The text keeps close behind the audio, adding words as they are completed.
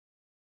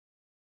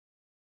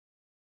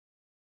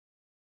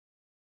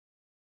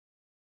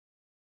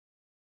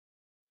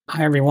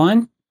Hi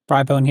everyone,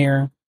 Brybone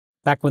here,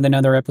 back with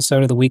another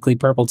episode of the Weekly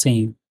Purple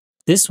Team.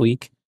 This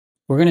week,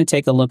 we're going to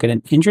take a look at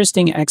an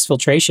interesting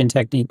exfiltration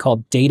technique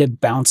called data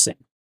bouncing.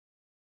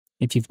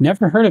 If you've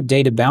never heard of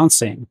data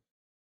bouncing,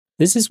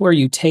 this is where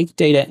you take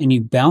data and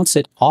you bounce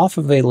it off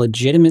of a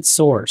legitimate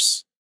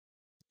source.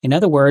 In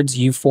other words,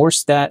 you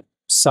force that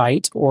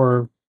site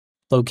or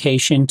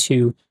location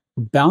to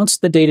bounce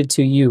the data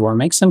to you or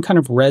make some kind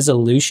of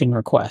resolution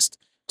request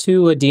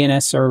to a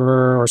DNS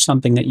server or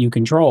something that you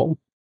control.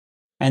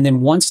 And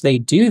then once they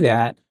do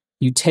that,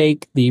 you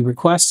take the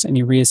requests and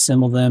you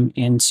reassemble them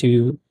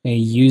into a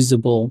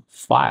usable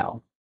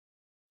file.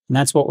 And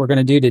that's what we're going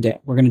to do today.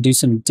 We're going to do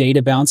some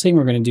data bouncing.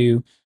 We're going to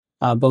do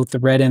both the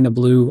red and the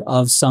blue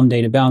of some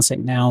data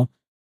bouncing. Now,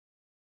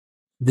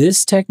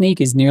 this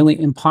technique is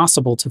nearly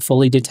impossible to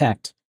fully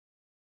detect.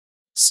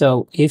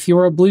 So if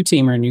you're a blue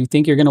teamer and you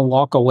think you're going to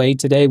walk away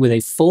today with a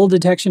full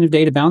detection of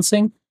data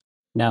bouncing,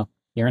 no,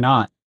 you're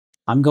not.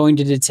 I'm going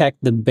to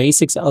detect the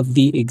basics of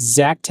the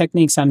exact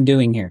techniques I'm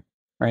doing here,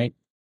 right?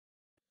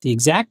 The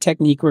exact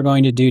technique we're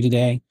going to do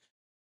today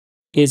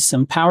is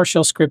some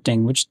PowerShell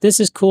scripting, which this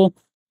is cool.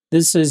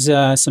 This is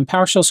some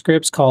PowerShell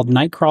scripts called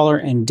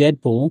Nightcrawler and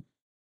Deadpool,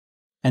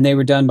 and they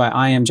were done by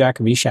I Am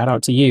Jacoby. Shout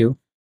out to you.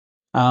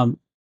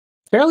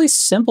 Fairly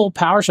simple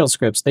PowerShell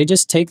scripts. They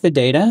just take the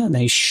data and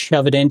they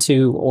shove it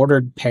into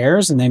ordered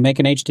pairs and they make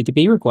an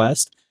HTTP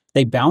request.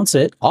 They bounce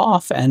it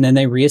off and then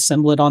they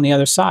reassemble it on the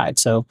other side.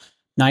 So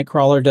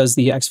Nightcrawler does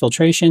the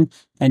exfiltration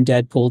and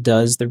Deadpool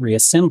does the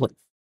reassembly.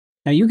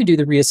 Now you could do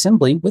the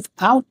reassembly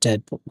without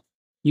Deadpool.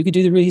 You could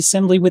do the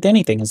reassembly with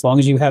anything as long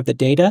as you have the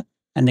data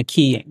and the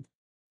keying.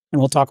 And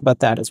we'll talk about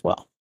that as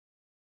well.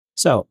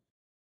 So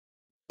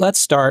let's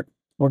start.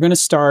 We're going to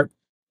start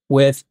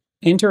with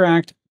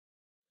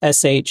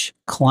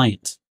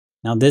Interactsh-client.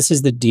 Now this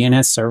is the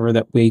DNS server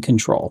that we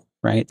control,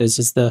 right? This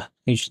is the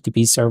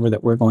HTTP server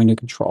that we're going to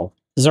control.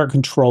 This is our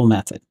control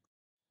method.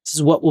 This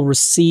is what will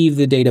receive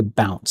the data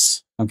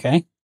bounce,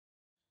 okay?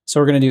 So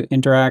we're going to do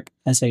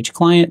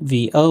Interactsh-client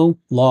VO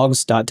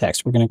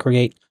logs.txt. We're going to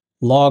create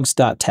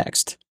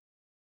logs.txt.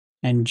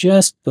 And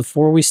just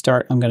before we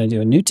start, I'm going to do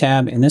a new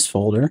tab in this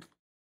folder. I'm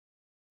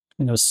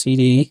going to go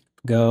cd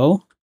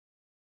go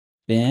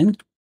bin.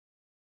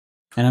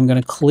 And I'm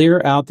going to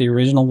clear out the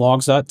original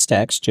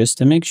logs.txt just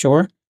to make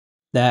sure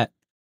that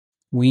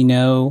we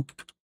know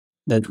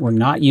that we're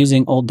not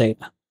using old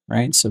data.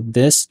 Right? So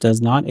this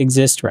does not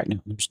exist right now.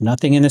 There's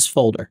nothing in this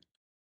folder.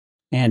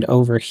 And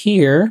over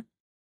here,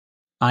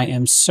 I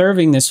am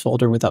serving this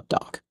folder with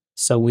updoc.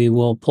 So we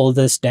will pull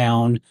this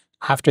down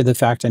after the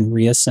fact and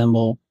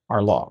reassemble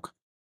our log.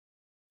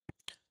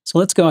 So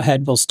let's go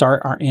ahead. We'll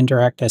start our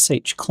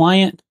Interactsh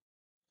client.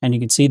 And you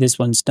can see this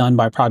one's done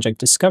by Project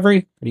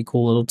Discovery. Pretty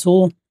cool little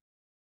tool.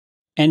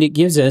 And it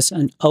gives us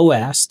an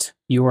OAST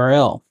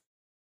URL.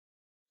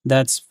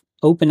 That's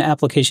Open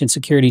Application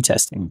Security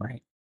Testing,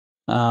 right?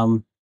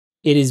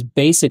 It is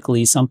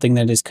basically something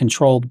that is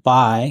controlled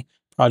by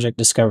Project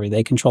Discovery.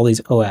 They control these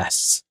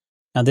OASTs.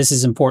 Now, this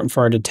is important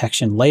for our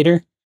detection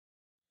later,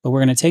 but we're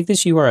going to take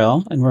this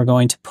URL and we're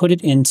going to put it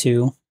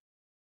into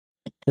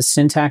the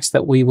syntax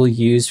that we will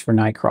use for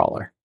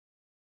Nightcrawler.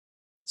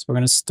 So we're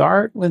going to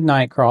start with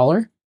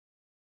Nightcrawler.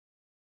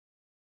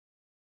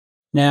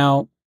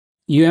 Now,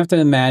 you have to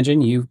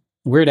imagine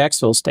we're at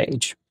exfil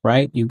stage,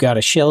 right? You've got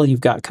a shell, you've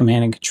got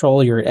command and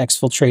control, you're at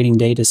exfiltrating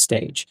data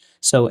stage.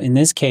 So in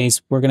this case,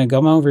 we're going to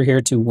come over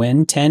here to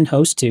win10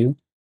 host 2. I'm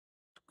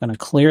going to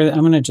clear that.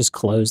 I'm going to just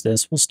close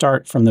this. We'll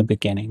start from the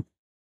beginning.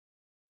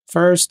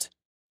 First,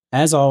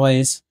 as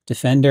always,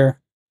 Defender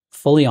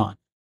fully on,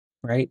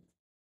 right?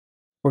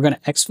 We're going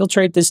to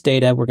exfiltrate this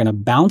data. We're going to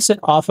bounce it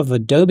off of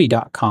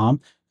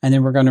adobe.com, and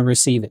then we're going to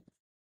receive it.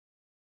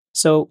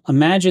 So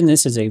imagine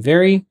this is a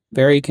very,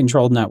 very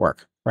controlled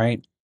network,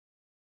 right?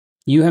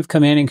 You have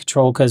command and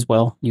control because,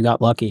 well, you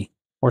got lucky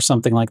or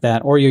something like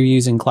that, or you're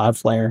using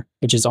Cloudflare,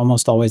 which is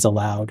almost always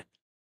allowed,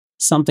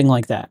 something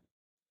like that.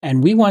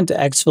 And we want to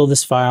exfil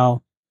this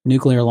file,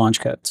 nuclear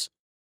launch codes.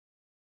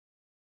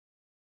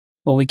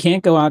 Well, we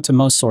can't go out to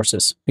most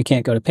sources. We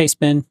can't go to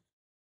Pastebin,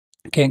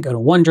 can't go to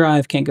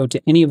OneDrive, can't go to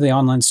any of the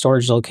online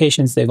storage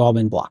locations. They've all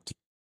been blocked.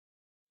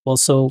 Well,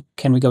 so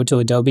can we go to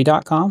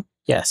adobe.com?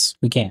 Yes,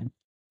 we can.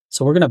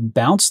 So we're going to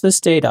bounce this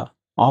data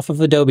off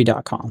of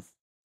adobe.com.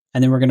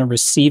 And then we're going to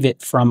receive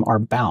it from our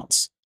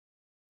bounce.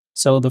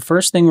 So the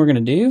first thing we're going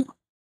to do,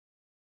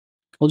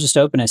 we'll just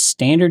open a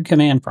standard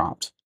command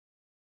prompt.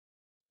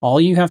 All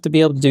you have to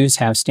be able to do is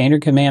have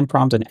standard command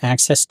prompt and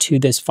access to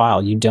this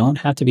file. You don't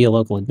have to be a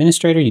local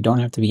administrator. You don't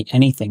have to be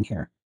anything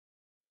here.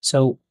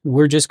 So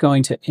we're just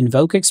going to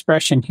invoke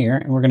expression here,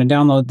 and we're going to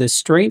download this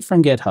straight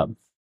from GitHub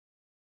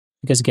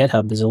because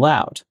GitHub is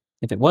allowed.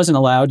 If it wasn't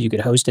allowed, you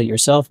could host it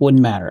yourself.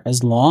 Wouldn't matter.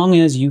 As long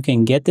as you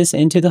can get this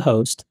into the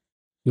host,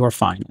 you're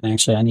fine. And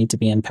actually, I need to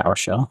be in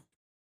PowerShell.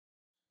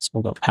 So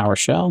we'll go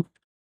PowerShell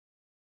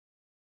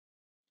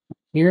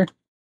here.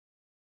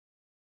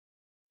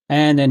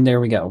 And then there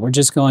we go. We're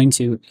just going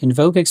to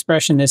invoke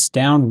expression this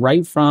down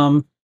right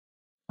from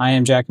I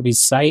Am Jacoby's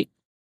site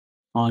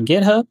on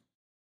GitHub.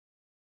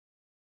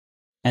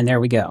 And there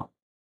we go.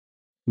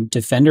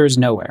 Defender is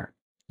nowhere.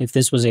 If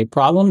this was a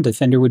problem,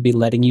 Defender would be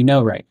letting you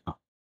know right now.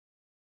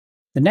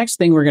 The next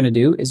thing we're going to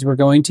do is we're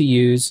going to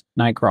use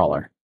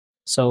Nightcrawler.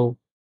 So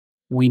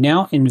we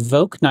now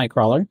invoke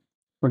Nightcrawler.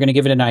 We're going to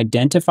give it an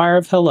identifier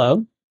of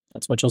hello.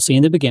 That's what you'll see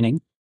in the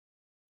beginning.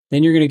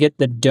 Then you're going to get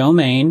the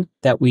domain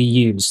that we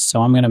use.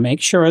 So I'm going to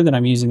make sure that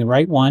I'm using the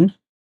right one.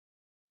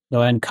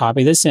 Go ahead and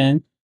copy this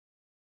in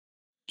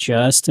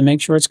just to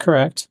make sure it's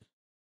correct.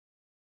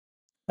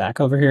 Back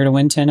over here to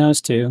Win10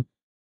 host 2.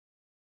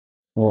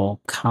 We'll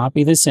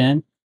copy this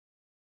in.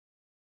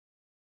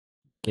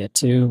 Get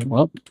to,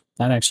 well,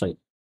 that actually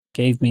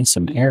gave me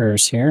some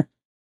errors here.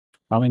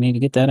 Probably need to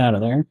get that out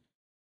of there.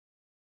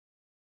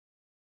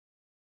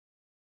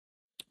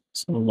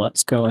 So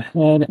let's go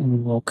ahead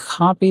and we'll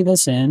copy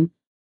this in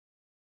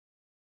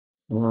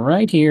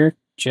right here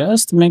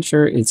just to make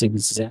sure it's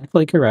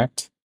exactly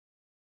correct.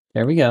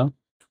 There we go.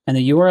 And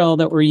the URL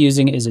that we're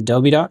using is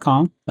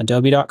adobe.com.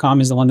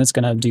 Adobe.com is the one that's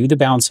going to do the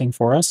bouncing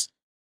for us.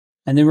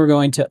 And then we're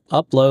going to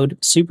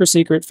upload super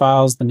secret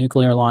files, the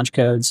nuclear launch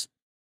codes.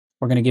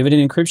 We're going to give it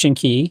an encryption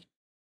key.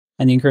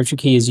 And the encryption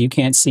key is you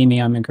can't see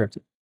me, I'm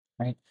encrypted.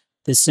 Right?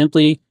 This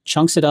simply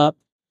chunks it up,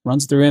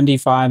 runs through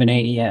MD5 and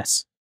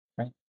AES.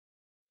 Right?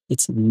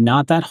 It's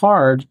not that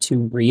hard to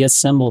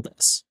reassemble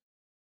this.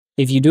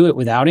 If you do it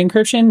without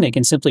encryption, they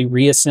can simply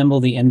reassemble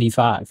the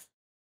MD5.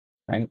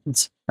 Right?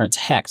 It's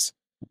hex.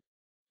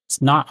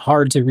 It's not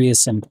hard to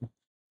reassemble,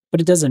 but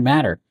it doesn't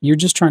matter. You're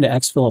just trying to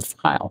exfil a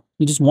file.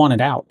 You just want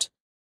it out.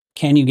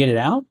 Can you get it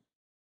out?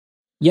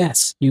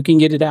 Yes, you can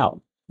get it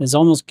out. It's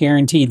almost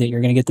guaranteed that you're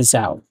going to get this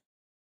out.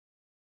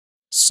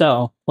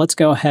 So let's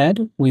go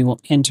ahead. We will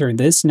enter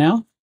this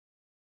now.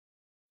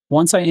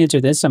 Once I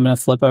enter this, I'm going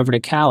to flip over to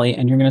Kali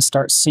and you're going to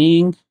start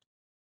seeing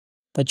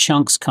the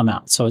chunks come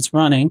out. So it's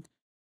running.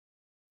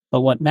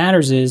 But what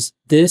matters is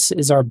this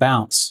is our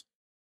bounce.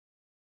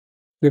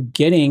 We're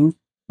getting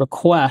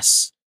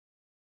requests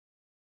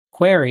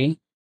query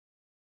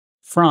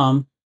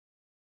from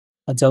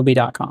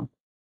adobe.com.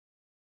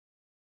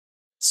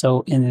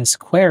 So in this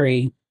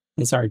query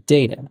is our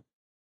data.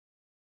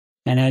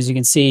 And as you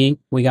can see,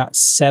 we got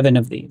 7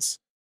 of these.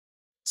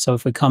 So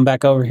if we come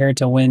back over here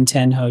to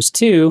Win10 host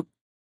 2,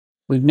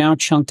 we've now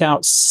chunked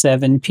out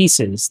 7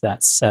 pieces.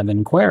 That's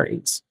 7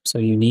 queries. So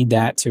you need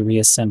that to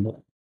reassemble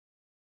it.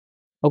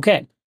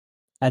 Okay,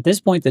 at this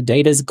point, the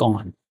data is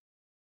gone.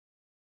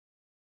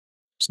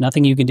 There's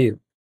nothing you can do.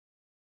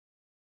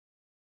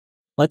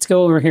 Let's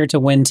go over here to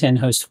Win10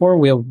 host 4.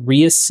 We'll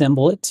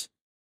reassemble it.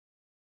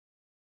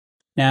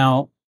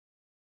 Now,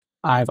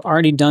 I've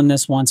already done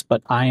this once,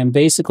 but I am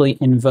basically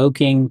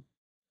invoking,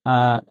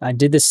 I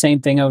did the same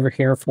thing over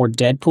here for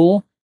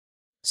Deadpool.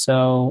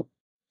 So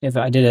if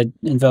I did an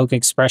invoke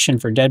expression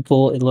for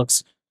Deadpool, it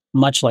looks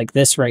much like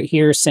this right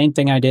here. Same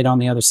thing I did on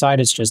the other side,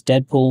 it's just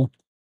Deadpool.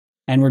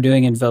 And we're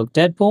doing invoke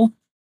Deadpool.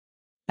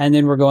 And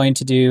then we're going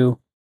to do,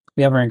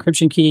 we have our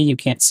encryption key. You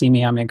can't see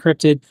me, I'm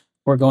encrypted.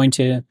 We're going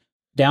to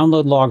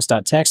download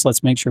logs.txt.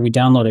 Let's make sure we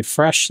download a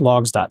fresh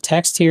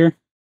logs.txt here.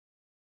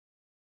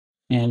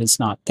 And it's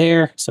not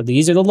there. So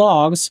these are the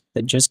logs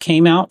that just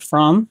came out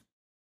from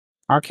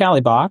our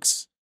Kali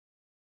box.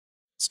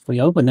 So if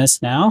we open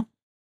this now,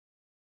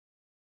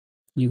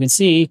 you can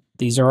see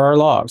these are our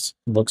logs.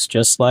 It looks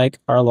just like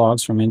our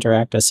logs from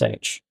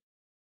Interactsh.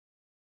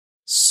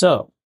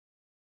 So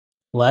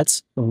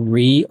let's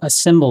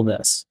reassemble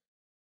this.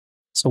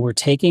 So we're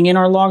taking in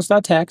our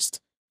logs.txt,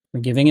 we're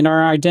giving it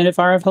our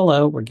identifier of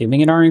hello, we're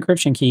giving it our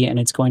encryption key, and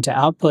it's going to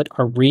output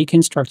our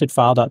reconstructed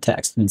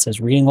file.txt. And it says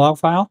reading log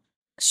file,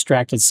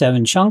 extracted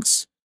 7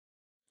 chunks,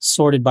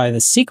 sorted by the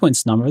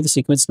sequence number. The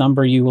sequence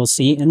number you will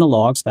see in the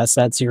logs, that's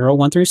that 0,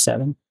 1 through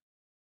 7.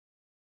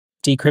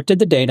 Decrypted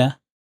the data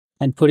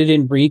and put it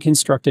in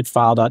reconstructed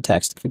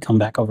file.txt. If we come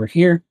back over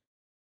here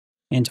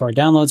into our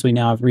downloads, we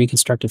now have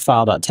reconstructed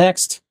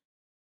file.txt.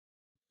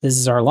 This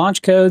is our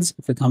launch codes.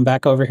 If we come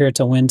back over here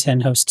to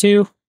Win10 host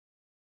 2,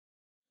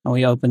 and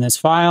we open this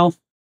file,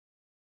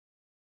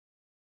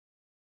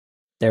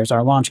 there's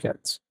our launch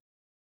codes.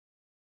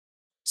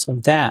 So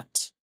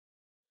that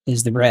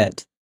is the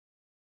red.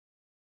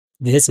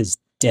 This is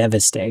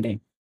devastating.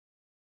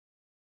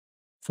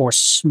 For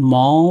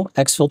small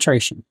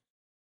exfiltration,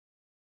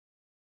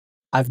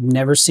 I've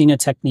never seen a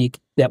technique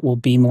that will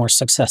be more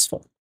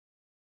successful.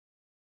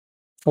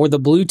 For the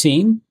blue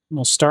team,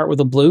 we'll start with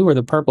the blue or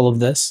the purple of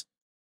this.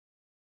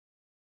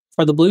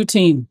 For the blue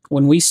team,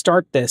 when we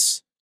start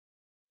this,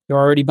 you're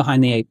already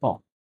behind the 8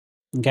 ball,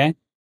 okay?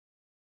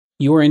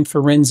 You are in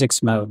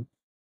forensics mode.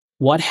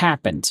 What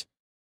happened?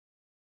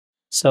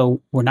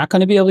 So we're not going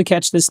to be able to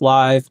catch this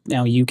live.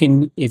 Now you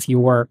can, if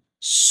you are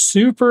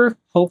super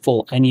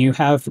hopeful and you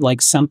have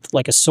like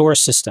a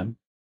source system,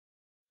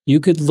 you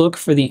could look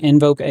for the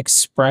invoke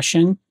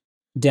expression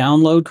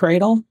download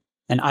Cradle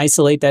and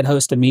isolate that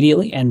host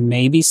immediately and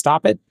maybe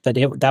stop it, but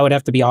that would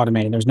have to be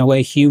automated. There's no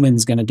way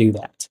humans going to do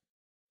that,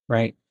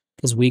 right?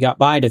 Because we got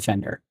by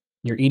Defender.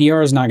 Your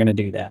EDR is not going to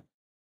do that.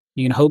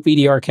 You can hope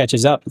EDR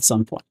catches up at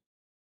some point.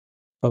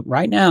 But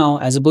right now,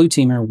 as a blue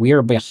teamer, we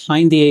are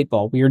behind the 8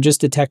 ball. We are just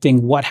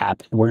detecting what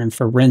happened. We're in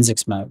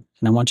forensics mode.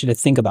 And I want you to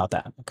think about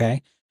that,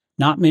 okay?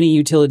 Not many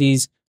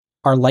utilities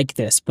are like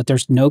this, but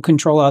there's no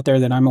control out there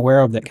that I'm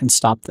aware of that can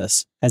stop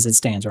this as it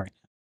stands right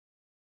now.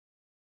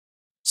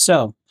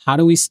 So how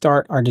do we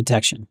start our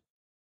detection?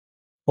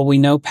 Well, we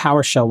know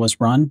PowerShell was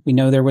run. We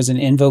know there was an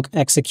invoke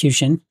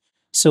execution.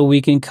 So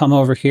we can come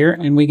over here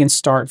and we can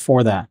start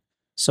for that.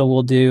 So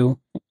we'll do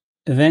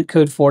event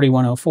code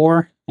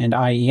 4104 and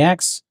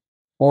IEX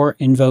or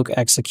invoke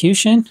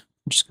execution.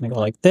 I'm just going to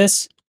go like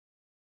this.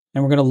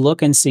 And we're going to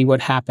look and see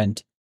what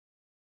happened.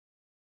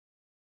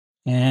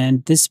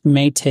 And this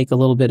may take a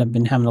little bit. I've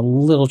been having a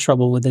little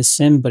trouble with this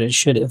sim, but it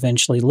should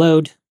eventually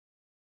load.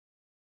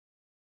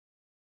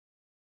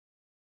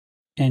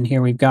 And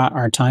here we've got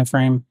our time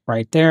frame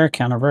right there,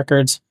 count of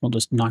records. We'll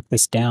just knock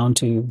this down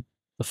to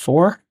the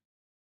 4.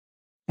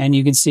 And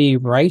you can see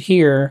right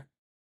here,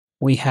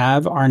 we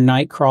have our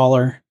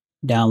Nightcrawler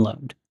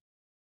download.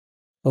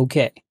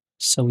 Okay,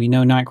 so we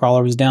know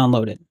Nightcrawler was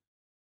downloaded.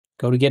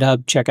 Go to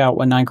GitHub, check out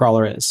what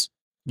Nightcrawler is.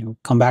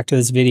 Come back to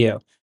this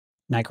video.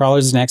 Nightcrawler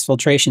is an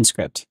exfiltration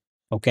script.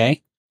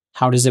 Okay,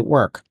 how does it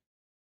work?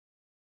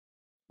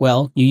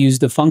 Well, you use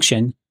the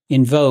function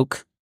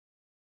invoke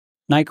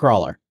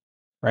Nightcrawler,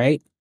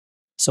 right?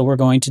 So we're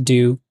going to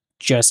do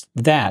just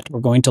that. We're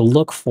going to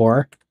look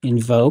for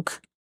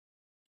invoke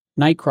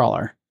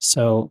Nightcrawler.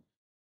 So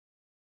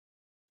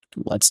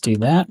let's do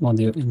that. We'll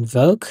do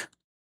invoke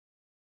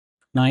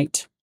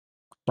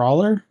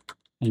Nightcrawler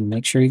and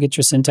make sure you get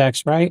your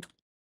syntax right.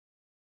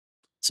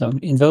 So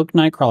invoke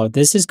Nightcrawler.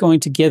 This is going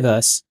to give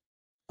us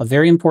a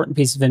very important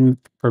piece of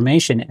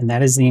information, and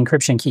that is the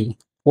encryption key,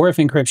 or if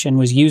encryption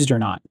was used or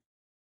not.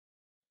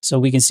 So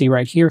we can see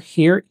right here,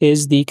 here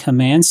is the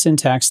command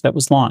syntax that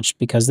was launched.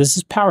 Because this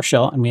is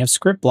PowerShell and we have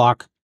script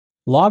block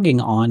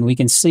logging on, we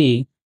can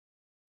see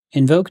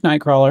invoke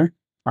Nightcrawler,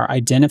 our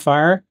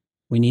identifier.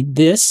 We need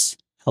this,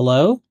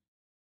 hello.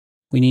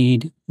 We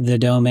need the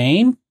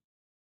domain,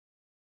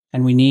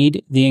 and we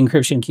need the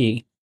encryption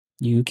key.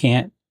 You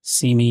can't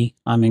see me,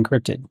 I'm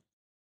encrypted.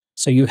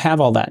 So you have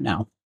all that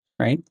now,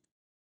 right?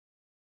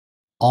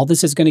 All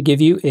this is going to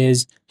give you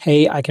is,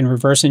 hey, I can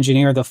reverse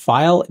engineer the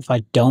file if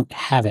I don't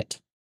have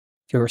it.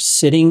 If you're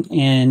sitting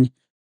in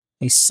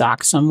a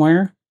SOC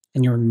somewhere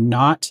and you're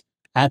not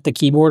at the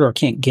keyboard or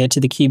can't get to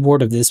the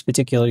keyboard of this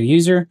particular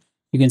user,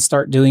 you can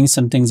start doing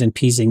some things and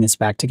piecing this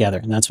back together.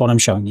 And that's what I'm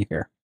showing you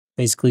here.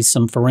 Basically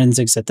some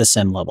forensics at the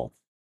SIM level.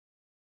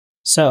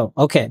 So,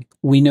 okay,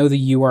 we know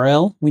the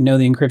URL, we know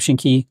the encryption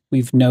key,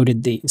 we've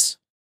noted these.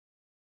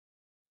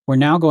 We're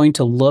now going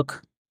to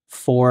look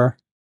for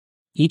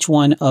each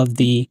one of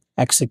the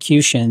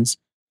executions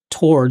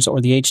towards, or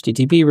the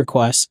HTTP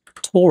requests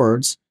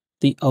towards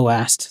the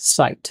OAST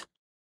site.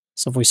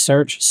 So if we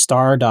search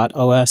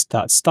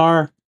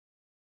star.os.star,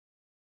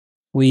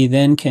 we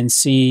then can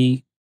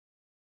see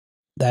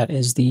that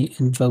is the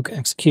invoke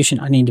execution.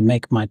 I need to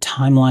make my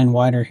timeline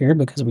wider here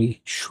because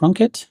we shrunk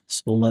it.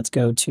 So let's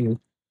go to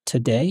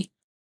today.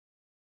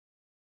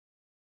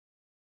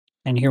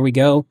 And here we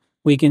go.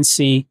 We can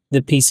see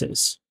the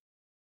pieces.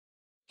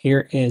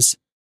 Here is,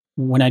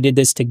 when I did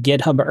this to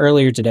GitHub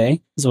earlier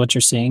today, is what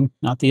you're seeing,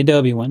 not the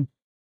Adobe one.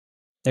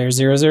 There's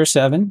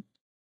 007,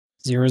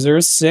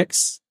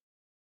 006,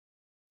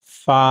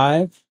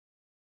 5,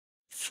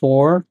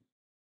 4,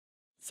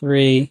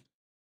 3,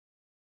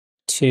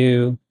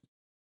 2,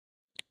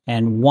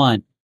 and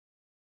 1.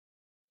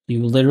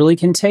 You literally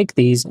can take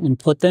these and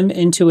put them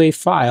into a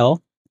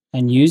file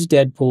and use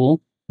Deadpool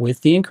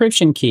with the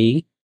encryption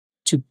key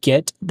to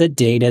get the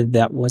data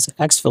that was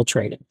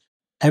exfiltrated.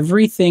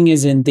 Everything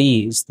is in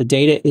these. The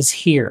data is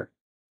here.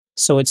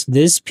 So it's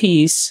this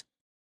piece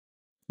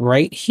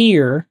right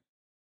here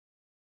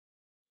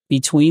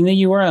between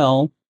the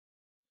URL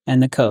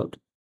and the code.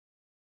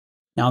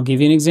 Now I'll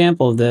give you an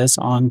example of this.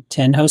 On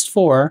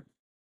 10host4,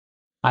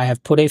 I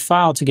have put a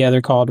file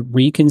together called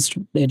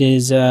Reconstruct. It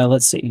is,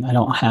 let's see,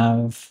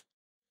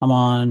 I'm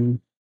on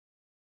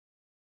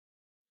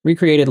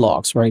recreated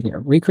logs right here,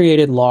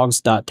 recreated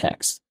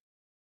logs.txt.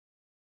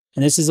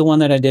 And this is the one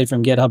that I did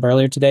from GitHub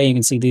earlier today. You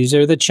can see these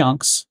are the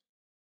chunks,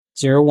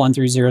 01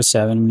 through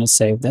 07. I'm going to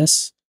save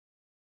this.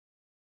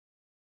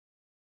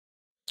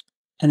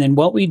 And then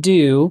what we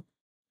do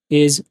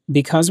is,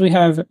 because we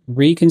have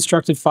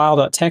reconstructed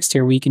file.txt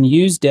here, we can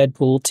use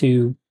Deadpool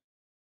to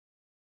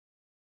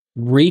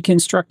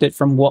reconstruct it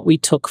from what we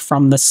took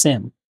from the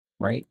SIM,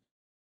 right?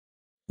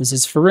 This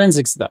is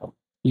forensics though.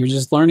 You're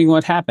just learning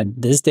what happened.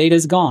 This data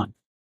is gone.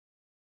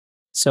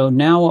 So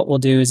now what we'll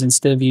do is,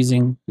 instead of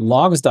using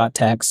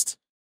logs.txt,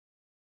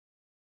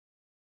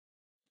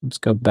 let's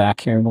go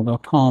back here. We'll go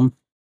home.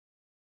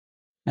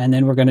 And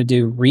then we're going to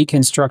do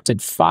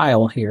reconstructed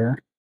file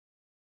here.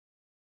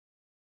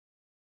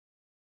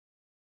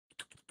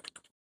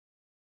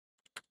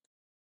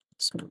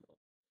 So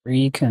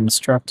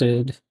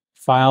reconstructed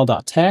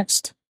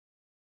file.txt.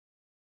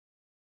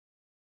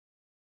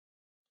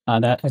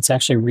 It's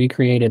actually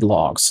recreated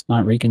logs,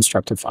 not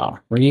reconstructed file.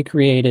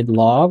 Recreated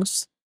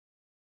logs.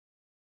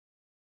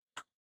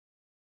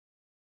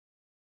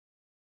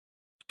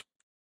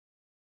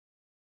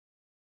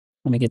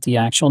 Let me get the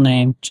actual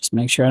name. Just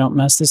make sure I don't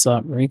mess this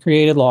up.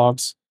 Recreated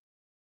logs.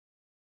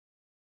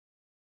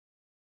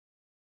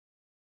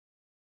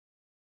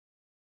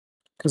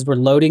 Because we're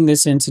loading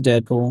this into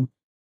Deadpool.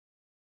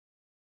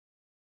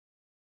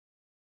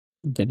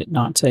 Did it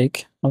not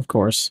take? Of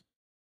course.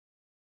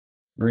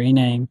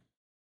 Rename.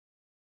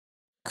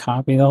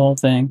 Copy the whole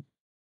thing.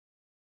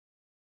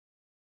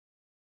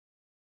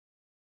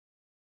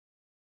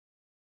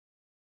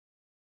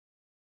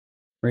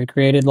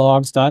 Recreated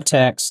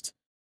logs.txt.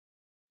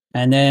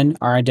 And then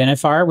our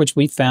identifier, which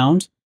we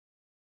found.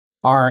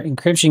 Our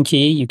encryption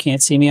key. You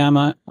can't see me. I'm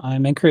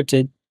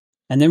encrypted.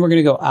 And then we're going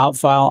to go out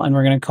file and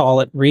we're going to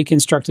call it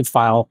reconstructed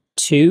file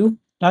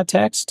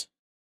 2.txt.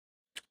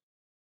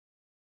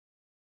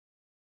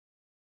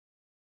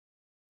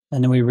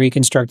 And then we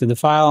reconstructed the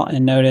file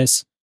and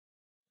notice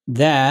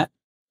that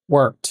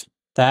worked.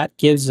 That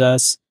gives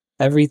us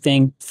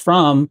everything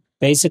from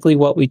basically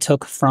what we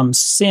took from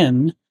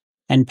SIM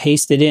and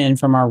pasted in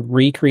from our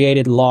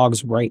recreated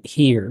logs right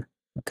here.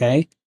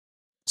 Okay.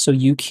 So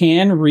you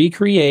can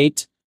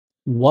recreate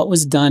what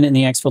was done in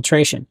the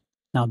exfiltration.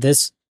 Now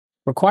this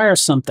requires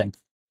something,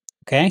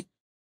 okay?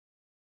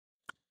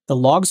 The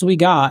logs we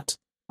got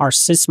are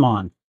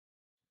sysmon.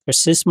 They're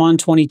sysmon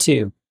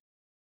 22.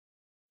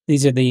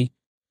 These are the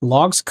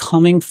logs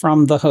coming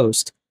from the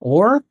host,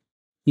 or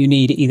you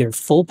need either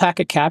full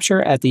packet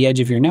capture at the edge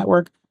of your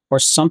network or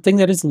something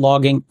that is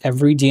logging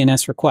every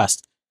DNS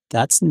request.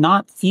 That's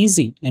not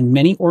easy, and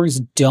many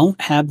orgs don't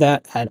have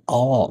that at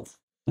all,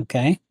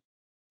 okay?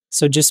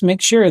 So just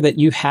make sure that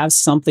you have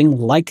something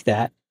like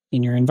that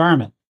in your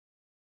environment.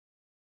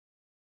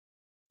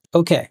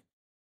 Okay,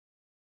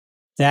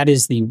 that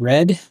is the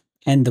red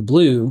and the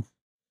blue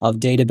of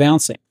data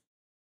bouncing.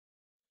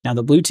 Now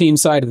the blue team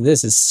side of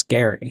this is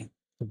scary.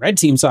 The red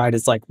team side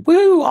is like,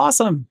 woo,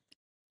 awesome.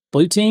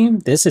 Blue team,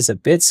 this is a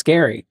bit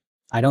scary.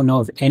 I don't know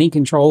of any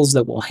controls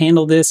that will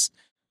handle this.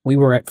 We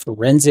were at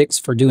forensics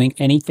for doing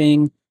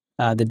anything.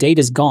 The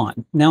data's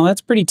gone. Now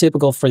that's pretty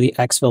typical for the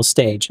exfil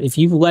stage. If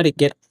you let it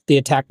get the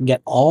attack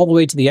get all the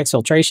way to the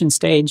exfiltration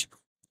stage,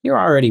 you're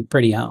already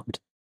pretty owned.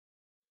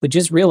 But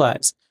just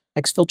realize,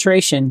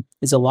 exfiltration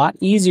is a lot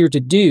easier to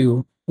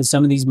do with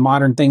some of these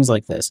modern things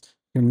like this.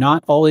 You're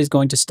not always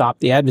going to stop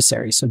the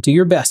adversary, so do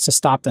your best to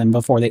stop them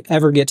before they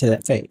ever get to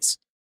that phase.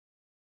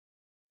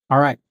 All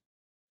right,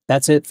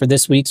 that's it for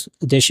this week's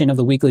edition of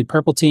the Weekly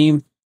Purple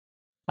Team.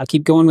 I'll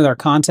keep going with our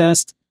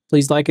contest.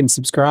 Please like and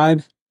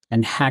subscribe,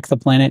 and hack the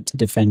planet to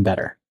defend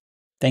better.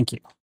 Thank you.